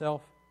yielded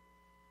Himself,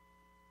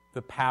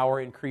 the power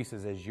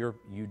increases as you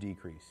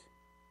decrease.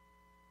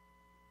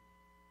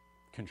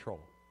 Control.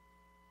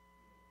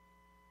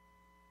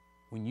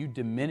 When you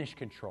diminish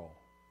control,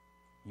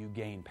 you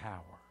gain power.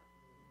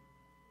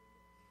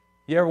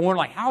 You ever wonder,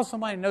 like, how does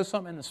somebody know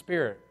something in the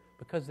Spirit?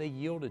 Because they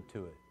yielded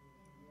to it.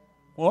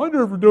 Well, I've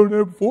never done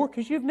that before.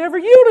 Because you've never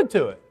yielded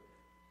to it.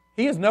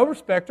 He is no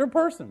respecter of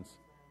persons.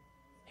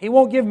 He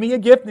won't give me a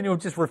gift and He'll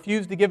just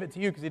refuse to give it to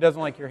you because He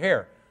doesn't like your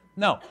hair.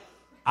 No.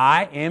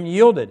 I am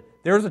yielded.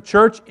 There was a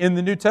church in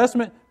the New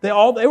Testament, they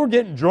were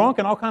getting drunk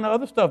and all kind of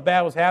other stuff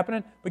bad was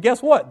happening. But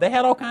guess what? They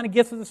had all kind of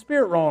gifts of the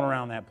Spirit rolling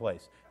around that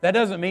place. That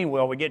doesn't mean,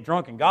 well, we get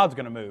drunk and God's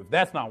going to move.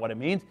 That's not what it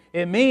means.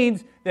 It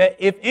means that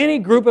if any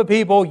group of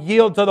people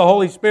yield to the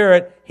Holy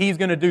Spirit, He's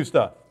going to do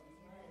stuff.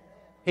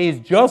 He's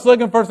just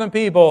looking for some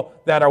people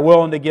that are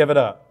willing to give it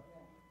up.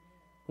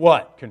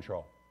 What?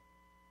 Control.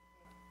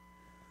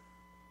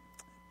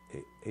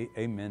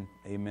 Amen.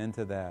 Amen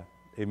to that.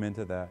 Amen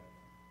to that.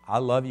 I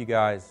love you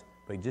guys,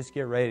 but just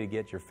get ready to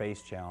get your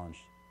face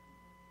challenged.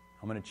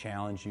 I'm going to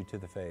challenge you to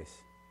the face.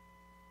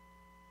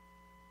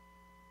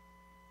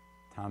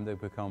 Time to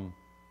become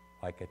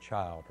like a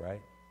child,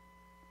 right?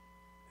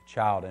 The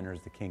child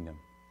enters the kingdom.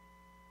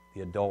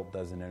 The adult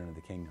doesn't enter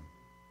the kingdom.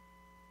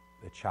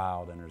 The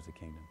child enters the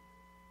kingdom.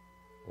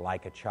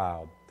 Like a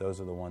child, those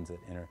are the ones that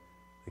enter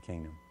the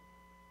kingdom.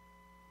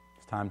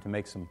 It's time to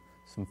make some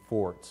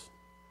forts.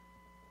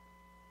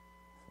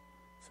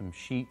 Some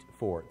sheet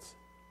forts.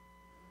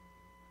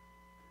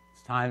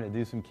 It's time to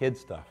do some kid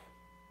stuff.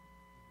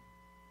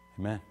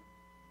 Amen.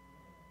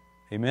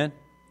 Amen.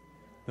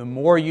 The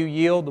more you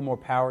yield, the more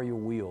power you'll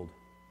wield.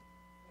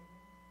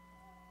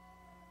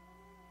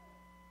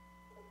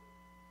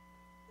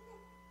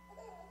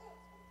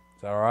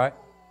 Is that all right?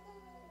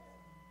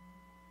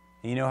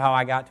 And you know how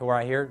I got to where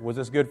I hear? Was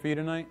this good for you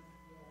tonight?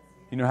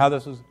 You know how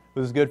this was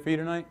this good for you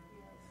tonight?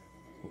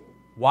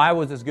 Why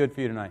was this good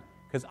for you tonight?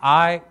 Because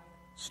I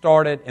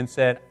started and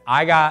said,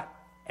 I got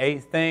a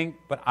thing,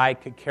 but I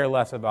could care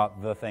less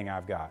about the thing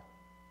I've got.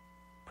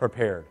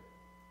 Prepared.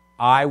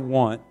 I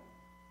want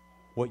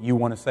what you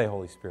want to say,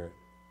 Holy Spirit.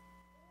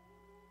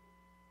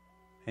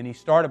 And he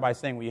started by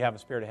saying, well, you have a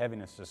spirit of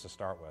heaviness just to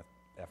start with,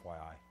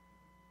 FYI.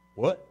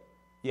 What?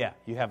 Yeah,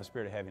 you have a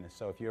spirit of heaviness.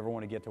 So if you ever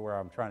want to get to where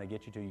I'm trying to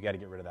get you to, you got to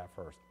get rid of that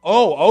first.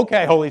 Oh,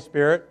 okay, Holy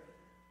Spirit.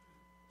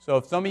 So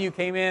if some of you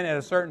came in at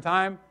a certain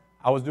time,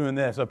 I was doing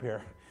this up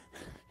here.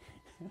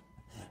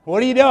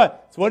 What are you doing?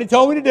 It's what he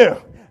told me to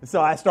do. And so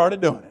I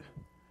started doing it.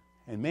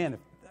 And man,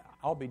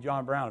 I'll be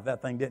John Brown if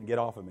that thing didn't get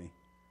off of me.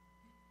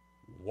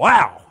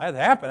 Wow, that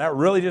happened. That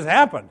really just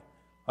happened.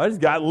 I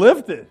just got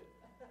lifted.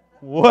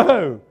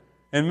 Whoa.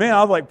 And man, I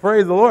was like,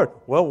 praise the Lord.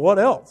 Well, what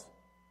else?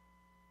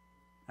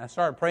 I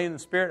started praying in the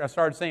Spirit. I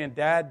started saying,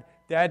 Dad,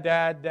 Dad,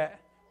 Dad, Dad,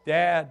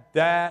 Dad,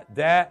 Dad,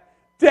 Dad,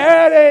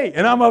 Daddy.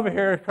 And I'm over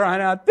here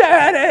crying out,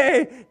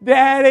 Daddy,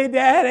 Daddy,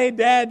 Daddy,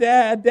 Dad,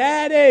 Dad,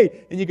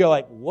 Daddy. And you go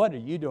like, what are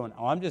you doing?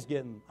 Oh, I'm just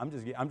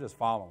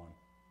following.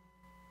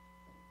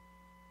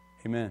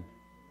 Amen.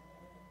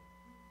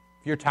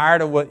 If you're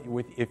tired of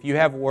if you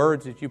have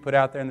words that you put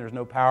out there and there's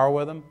no power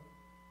with them,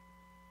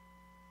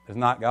 it's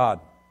not God.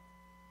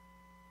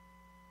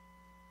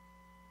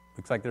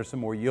 Looks like there's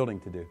some more yielding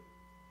to do.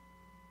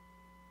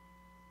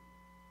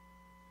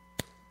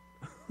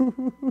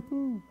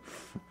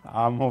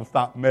 I'm going to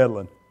stop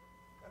meddling.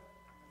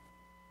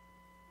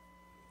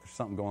 There's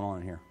something going on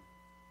in here.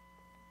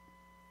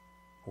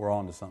 We're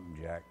on to something,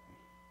 Jack.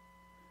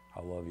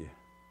 I love you.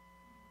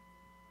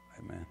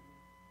 Amen.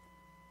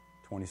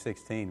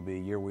 2016 will be a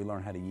year we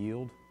learn how to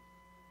yield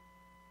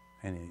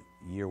and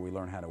a year we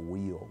learn how to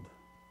wield.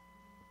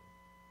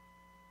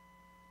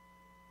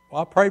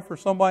 Well, I prayed for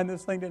somebody and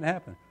this thing didn't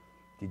happen.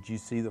 Did you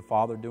see the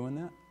Father doing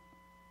that?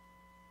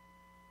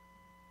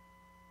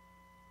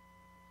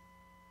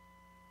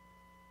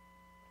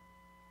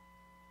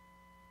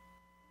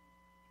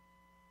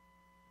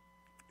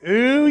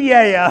 Ooh,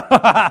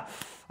 yeah.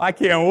 I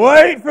can't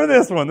wait for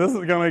this one. This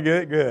is going to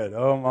get good.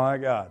 Oh, my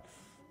God.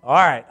 All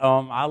right.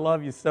 I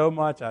love you so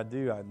much. I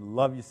do. I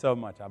love you so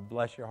much. I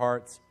bless your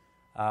hearts.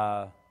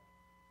 Josh,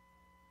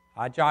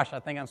 I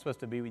think I'm supposed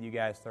to be with you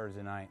guys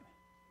Thursday night.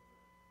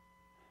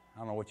 I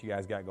don't know what you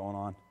guys got going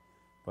on,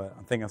 but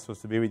I think I'm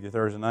supposed to be with you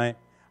Thursday night.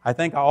 I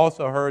think I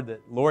also heard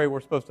that, Lori,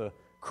 we're supposed to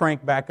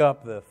crank back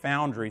up the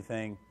Foundry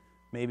thing,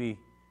 maybe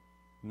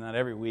not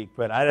every week,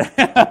 but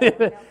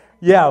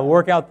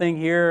workout thing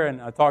here.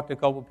 And I talked to a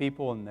couple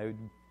people, and they,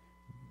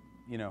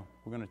 we're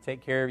going to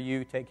take care of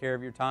you, take care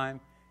of your time.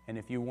 And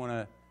if you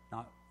want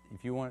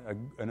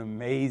an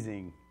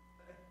amazing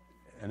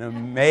An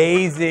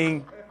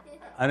amazing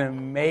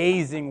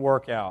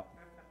workout.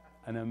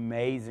 An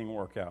amazing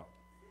workout.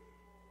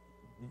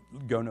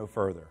 Go no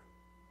further.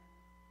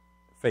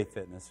 Faith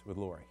Fitness with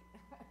Lori.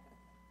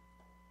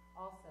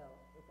 Also,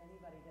 if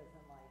anybody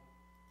doesn't like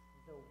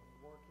the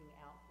working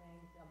out thing,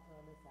 I'm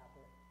throwing this out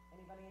there.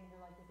 Anybody in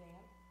here like to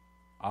dance?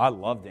 I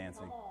love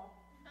dancing. Come on.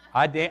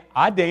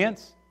 I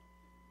dance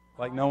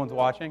like no one's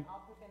watching.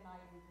 I'll pick a night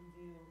we can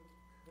do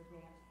the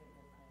dance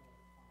fitness thing. It's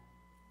fun.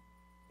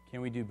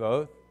 Can we do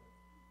both?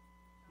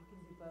 You can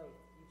do both.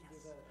 You can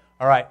do both.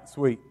 All right,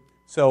 sweet.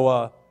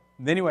 So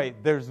anyway,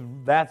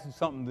 that's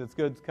something that's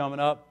good's coming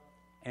up,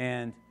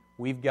 and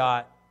we've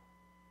got.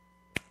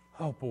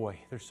 Oh boy,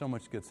 there's so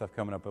much good stuff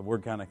coming up, but we're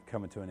kind of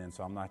coming to an end,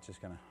 so I'm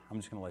just gonna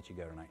let you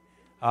go tonight.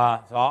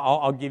 So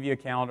I'll give you a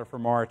calendar for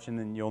March, and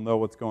then you'll know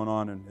what's going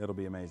on, and it'll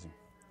be amazing.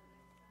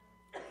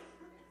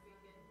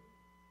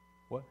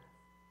 What?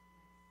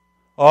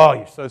 Oh,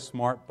 you're so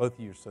smart. Both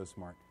of you are so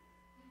smart.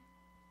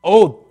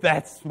 Oh,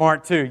 that's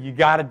smart too. You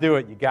got to do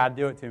it. You got to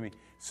do it to me.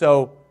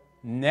 So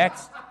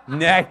next,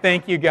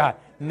 thank you, God.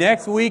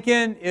 Next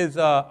weekend is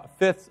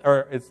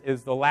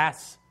is the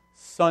last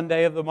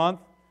Sunday of the month.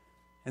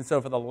 And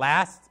so for the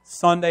last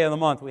Sunday of the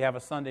month, we have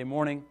a Sunday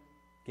morning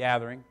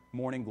gathering,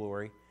 morning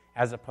glory,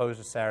 as opposed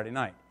to Saturday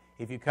night.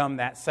 If you come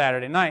that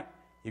Saturday night,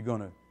 you're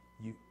going to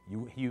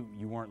you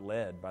weren't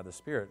led by the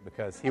Spirit,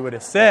 because He would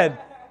have said,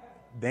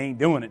 "They ain't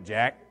doing it,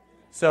 Jack."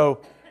 So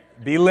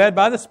be led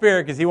by the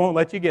Spirit, because He won't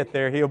let you get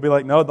there. He'll be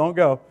like, "No, don't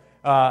go."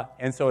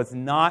 And so it's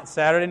not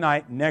Saturday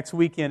night. Next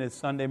weekend is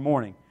Sunday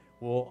morning.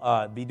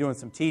 We'll be doing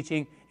some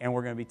teaching, and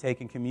we're going to be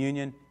taking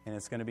communion, and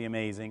it's going to be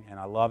amazing, and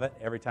I love it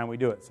every time we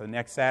do it. So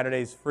next Saturday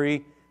is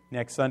free.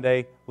 Next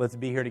Sunday, let's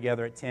be here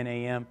together at 10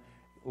 a.m.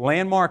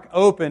 Landmark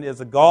Open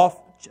is a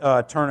golf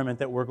tournament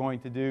that we're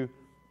going to do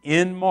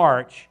in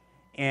March,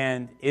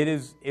 and it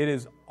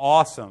is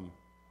awesome.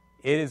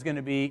 It is going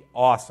to be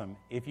awesome.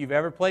 If you've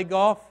ever played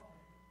golf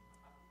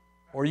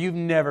or you've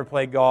never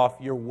played golf,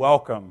 you're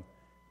welcome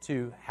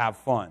to have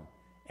fun.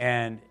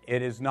 And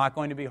it is not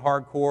going to be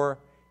hardcore.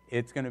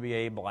 It's going to be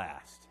a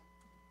blast.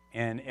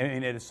 And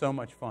it is so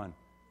much fun.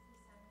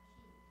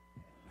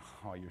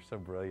 Oh, you're so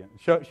brilliant.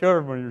 Show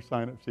everyone your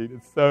sign-up sheet.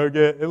 It's so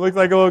good. It looks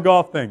like a little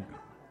golf thing.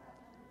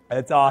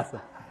 It's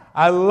awesome.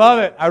 I love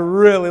it. I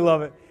really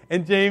love it.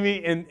 And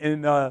Jamie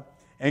and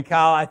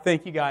Kyle, I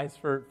thank you guys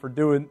for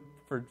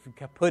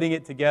putting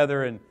it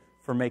together and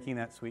for making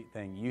that sweet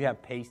thing. You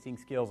have pasting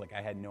skills like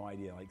I had no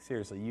idea. Like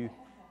seriously,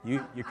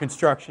 your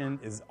construction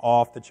is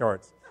off the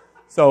charts.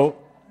 So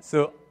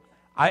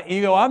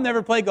I've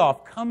never played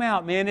golf. Come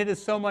out, man. It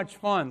is so much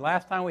fun.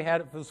 Last time we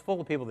had it was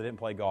full of people that didn't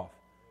play golf.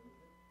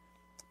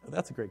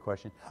 That's a great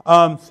question.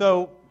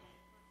 What?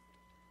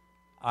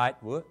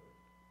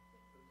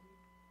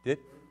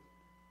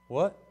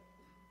 What?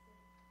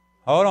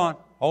 Hold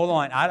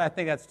on. I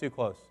think that's too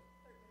close.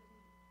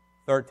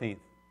 13th.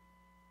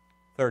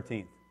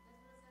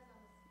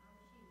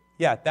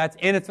 Yeah,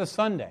 and it's a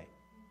Sunday.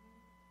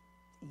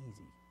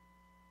 Easy.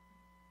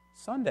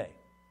 Sunday.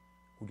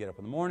 We'll get up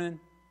in the morning,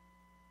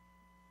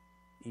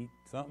 eat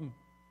something,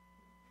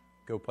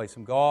 go play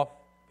some golf.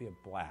 Be a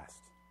blast.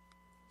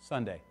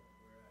 Sunday,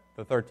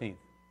 the 13th.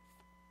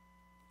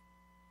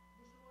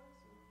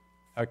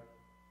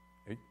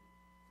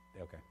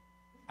 Okay.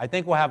 I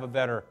think we'll have a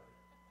better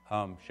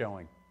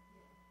showing.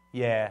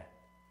 Yeah,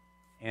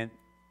 and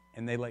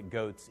they let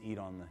goats eat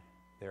on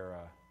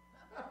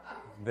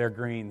their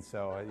greens,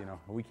 so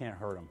we can't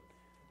hurt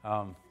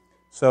them.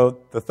 So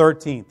the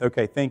 13th.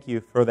 Okay, thank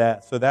you for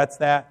that. So that's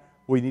that.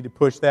 We need to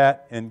push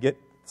that and get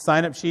the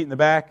sign-up sheet in the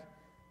back,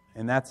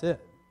 and that's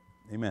it.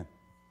 Amen.